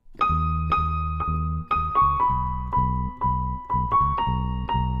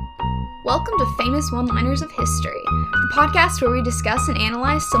Welcome to Famous One-Liners of History, the podcast where we discuss and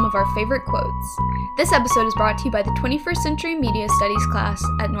analyze some of our favorite quotes. This episode is brought to you by the 21st Century Media Studies class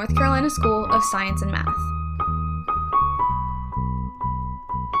at North Carolina School of Science and Math.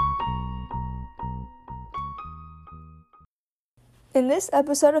 In this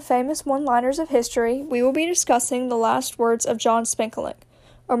episode of Famous One-Liners of History, we will be discussing the last words of John Spenkelink,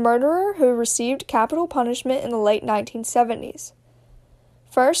 a murderer who received capital punishment in the late 1970s.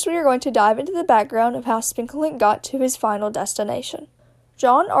 First, we are going to dive into the background of how Spenkelink got to his final destination.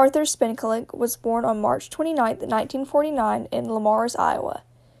 John Arthur Spenkelink was born on March 29, 1949, in Le Mars, Iowa.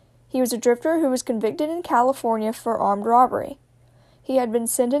 He was a drifter who was convicted in California for armed robbery. He had been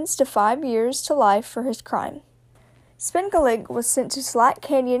sentenced to 5 years to life for his crime. Spenkelink was sent to Slack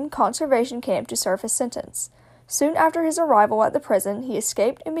Canyon Conservation Camp to serve his sentence. Soon after his arrival at the prison, he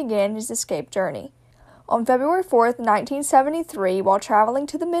escaped and began his escape journey. On February 4, 1973, while traveling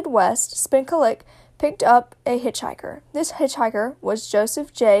to the Midwest, Spenkelink picked up a hitchhiker. This hitchhiker was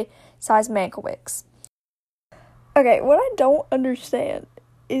Joseph J. Szymankiewicz. Okay, what I don't understand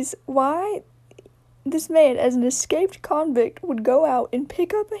is why this man, as an escaped convict, would go out and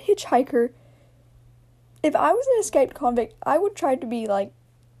pick up a hitchhiker. If I was an escaped convict, I would try to be,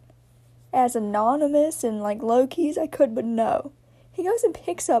 as anonymous and, low-key as I could, but no. He goes and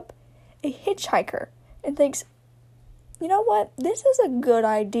picks up a hitchhiker and thinks, you know what, this is a good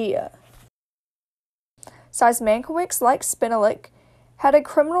idea. Szymankiewicz, like Spenkelink, had a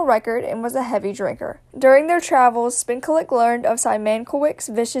criminal record and was a heavy drinker. During their travels, Spenkelink learned of Szymankiewicz's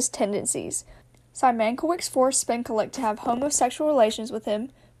vicious tendencies. Szymankiewicz forced Spenkelink to have homosexual relations with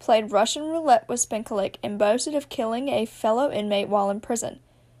him, played Russian roulette with Spenkelink, and boasted of killing a fellow inmate while in prison.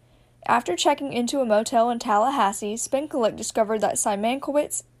 After checking into a motel in Tallahassee, Spenkelink discovered that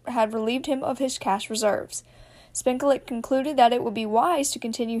Szymankiewicz had relieved him of his cash reserves. Spenkelink concluded that it would be wise to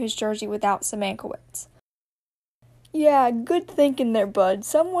continue his journey without Szymankiewicz. Yeah, good thinking there, bud.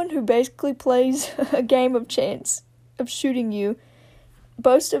 Someone who basically plays a game of chance, of shooting you,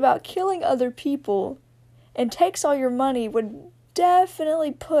 boasts about killing other people, and takes all your money would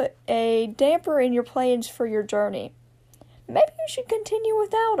definitely put a damper in your plans for your journey. Maybe you should continue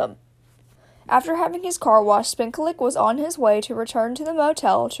without him. After having his car washed, Spenkelink was on his way to return to the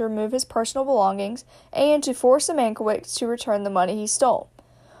motel to remove his personal belongings and to force Szymankiewicz to return the money he stole.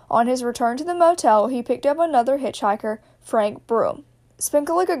 On his return to the motel, he picked up another hitchhiker, Frank Broom.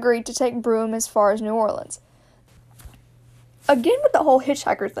 Spenkelink agreed to take Broom as far as New Orleans. Again with the whole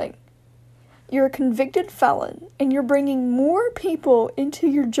hitchhiker thing. You're a convicted felon, and you're bringing more people into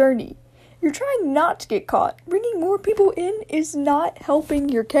your journey. You're trying not to get caught. Bringing more people in is not helping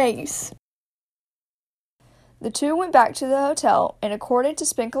your case. The two went back to the hotel, and according to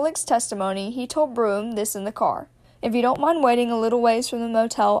Spenkelink's testimony, he told Broom this in the car. If you don't mind waiting a little ways from the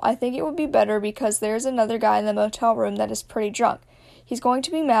motel, I think it would be better because there's another guy in the motel room that is pretty drunk. He's going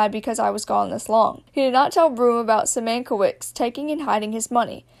to be mad because I was gone this long. He did not tell Broom about Szymankiewicz taking and hiding his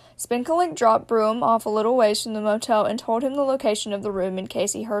money. Spenkelink dropped Broom off a little ways from the motel and told him the location of the room in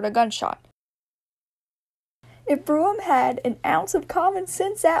case he heard a gunshot. If Broom had an ounce of common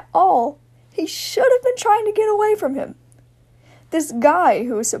sense at all, he should have been trying to get away from him. This guy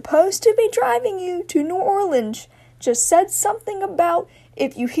who was supposed to be driving you to New Orleans just said something about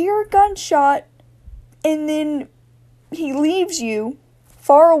if you hear a gunshot and then he leaves you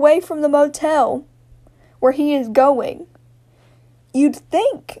far away from the motel where he is going. You'd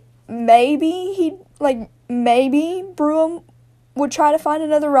think maybe Broom would try to find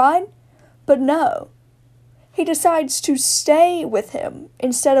another ride, but no. He decides to stay with him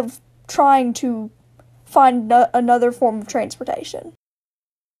instead of trying to find another form of transportation.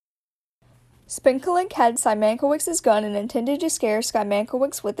 Spenkelink had Szymankiewicz's gun and intended to scare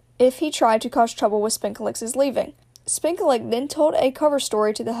Szymankiewicz with it if he tried to cause trouble with Spenkelink's leaving. Spenkelink then told a cover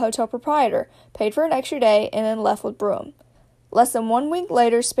story to the hotel proprietor, paid for an extra day, and then left with Broom. Less than 1 week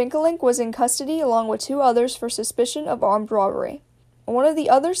later, Spenkelink was in custody along with 2 others for suspicion of armed robbery. One of the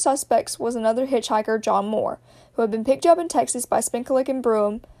other suspects was another hitchhiker, John Moore, who had been picked up in Texas by Spenkelink and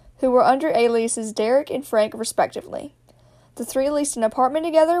Broom, who were under aliases Derek and Frank, respectively. The 3 leased an apartment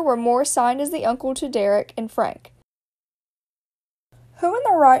together where Moore signed as the uncle to Derek and Frank. Who in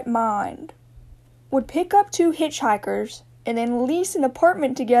their right mind would pick up 2 hitchhikers and then lease an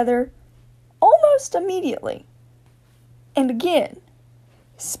apartment together almost immediately? And again,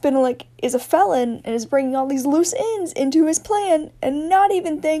 Spenkelink is a felon and is bringing all these loose ends into his plan and not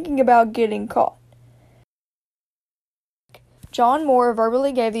even thinking about getting caught. John Moore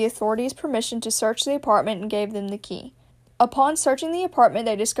verbally gave the authorities permission to search the apartment and gave them the key. Upon searching the apartment,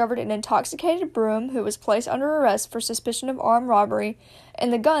 they discovered an intoxicated Broom who was placed under arrest for suspicion of armed robbery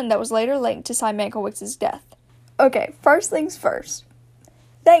and the gun that was later linked to Siemankiewicz' death. Okay, first things first.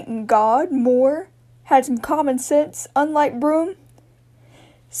 Thank God Moore had some common sense, unlike Broom.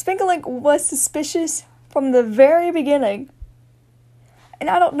 Spenkelink was suspicious from the very beginning. And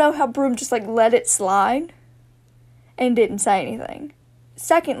I don't know how Broom just let it slide and didn't say anything.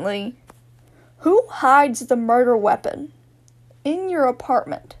 Secondly, who hides the murder weapon in your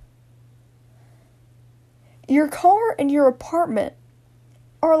apartment? Your car and your apartment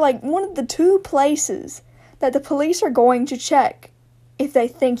are one of the two places that the police are going to check if they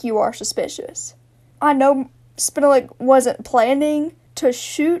think you are suspicious. I know Spenkelink wasn't planning to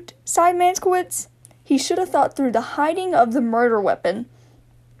shoot Siemankiewicz. He should have thought through the hiding of the murder weapon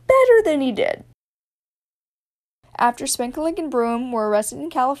better than he did. After Spenkelink and Broom were arrested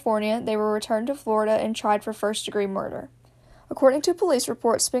in California, they were returned to Florida and tried for first-degree murder. According to police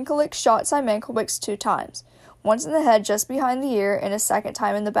reports, Spenkelink shot Siemankiewicz 2 times, once in the head just behind the ear and a second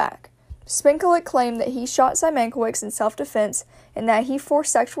time in the back. Spenkelink claimed that he shot Siemankiewicz in self-defense and that he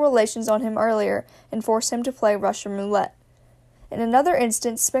forced sexual relations on him earlier and forced him to play Russian roulette. In another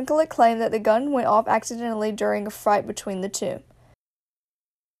instance, Spenkelink claimed that the gun went off accidentally during a fight between the two.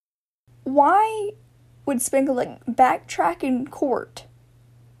 Why would Spenkelink backtrack in court,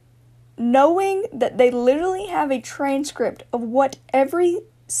 knowing that they literally have a transcript of what every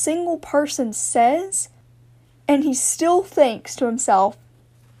single person says, and he still thinks to himself,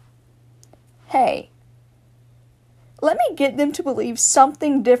 hey, let me get them to believe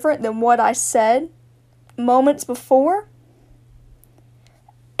something different than what I said moments before,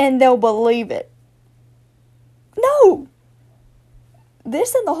 and they'll believe it. No!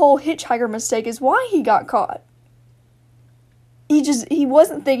 This and the whole hitchhiker mistake is why he got caught. He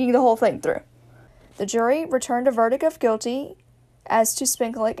wasn't thinking the whole thing through. The jury returned a verdict of guilty as to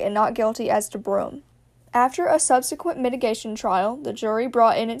Spenkelink and not guilty as to Broom. After a subsequent mitigation trial, the jury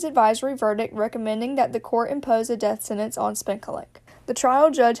brought in its advisory verdict recommending that the court impose a death sentence on Spenkelink. The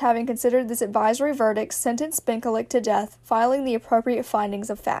trial judge, having considered this advisory verdict, sentenced Spenkelink to death, filing the appropriate findings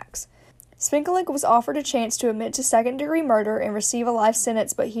of facts. Spenkelink was offered a chance to admit to second-degree murder and receive a life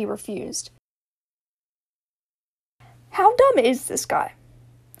sentence, but he refused. How dumb is this guy?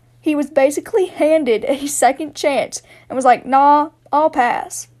 He was basically handed a second chance and was like, nah, I'll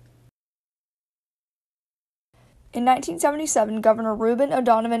pass. In 1977, Governor Reuben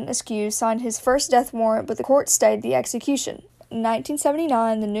O'Donovan Askew signed his first death warrant, but the court stayed the execution. In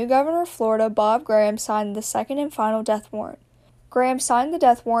 1979, the new governor of Florida, Bob Graham, signed the second and final death warrant. Graham signed the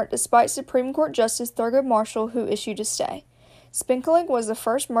death warrant despite Supreme Court Justice Thurgood Marshall, who issued a stay. Spenkelink was the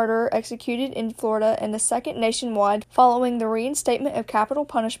first murderer executed in Florida and the second nationwide following the reinstatement of capital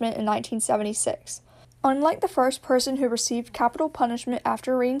punishment in 1976. Unlike the first person who received capital punishment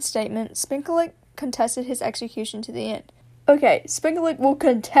after reinstatement, Spenkelink contested his execution to the end. Okay, Spenkelink will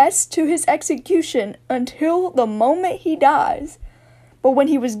contest to his execution until the moment he dies, but when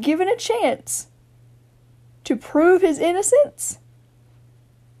he was given a chance to prove his innocence,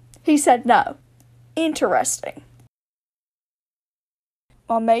 he said no. Interesting.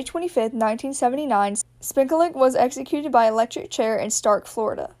 On May 25, 1979, Spenkelink was executed by electric chair in Stark,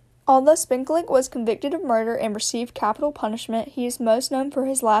 Florida. Although Spenkelink was convicted of murder and received capital punishment, he is most known for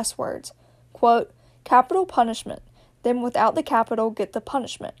his last words, quote, capital punishment, then without the capital get the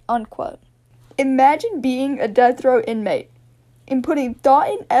punishment, unquote. Imagine being a death row inmate and putting thought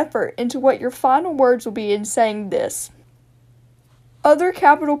and effort into what your final words will be in saying this. Other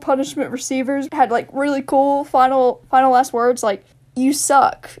capital punishment receivers had really cool final last words like, you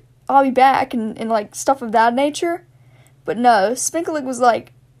suck, I'll be back, and stuff of that nature. But no, Spenkelink was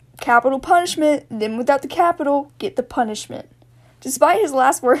like, capital punishment, then without the capital, get the punishment. Despite his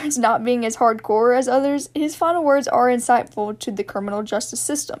last words not being as hardcore as others, his final words are insightful to the criminal justice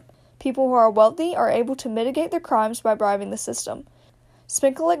system. People who are wealthy are able to mitigate their crimes by bribing the system.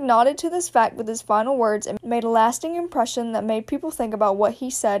 Spenkelink nodded to this fact with his final words and made a lasting impression that made people think about what he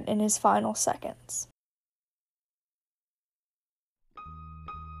said in his final seconds.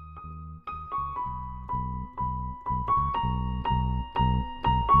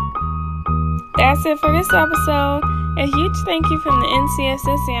 That's it for this episode. A huge thank you from the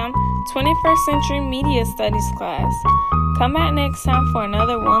NCSSM 21st Century Media Studies class. Come back next time for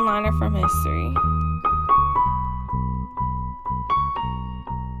another one-liner from history.